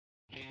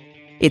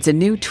It's a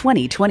new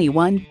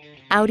 2021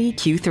 Audi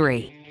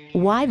Q3.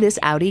 Why this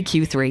Audi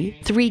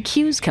Q3? Three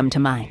Qs come to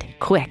mind.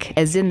 Quick,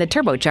 as in the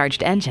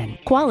turbocharged engine.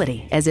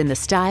 Quality, as in the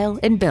style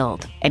and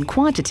build. And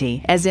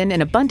quantity, as in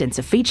an abundance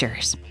of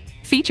features.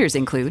 Features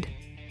include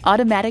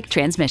automatic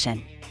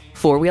transmission,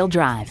 four-wheel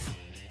drive,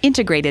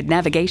 integrated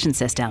navigation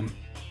system,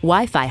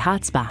 Wi-Fi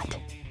hotspot,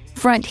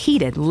 front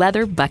heated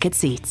leather bucket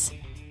seats,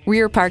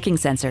 rear parking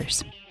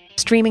sensors,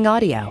 streaming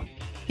audio,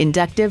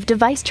 inductive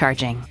device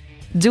charging,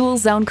 dual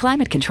zone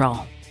climate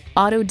control,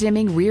 auto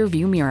dimming rear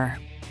view mirror,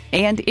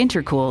 and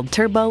intercooled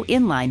turbo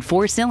inline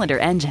four-cylinder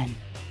engine.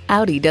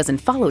 Audi doesn't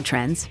follow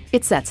trends,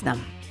 it sets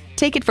them.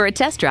 Take it for a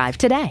test drive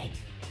today.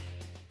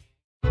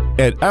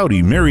 At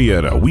Audi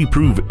Marietta, we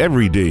prove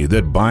every day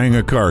that buying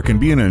a car can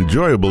be an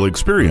enjoyable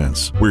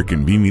experience. We're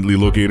conveniently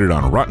located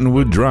on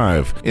Rottenwood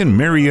Drive in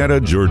Marietta,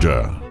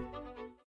 Georgia.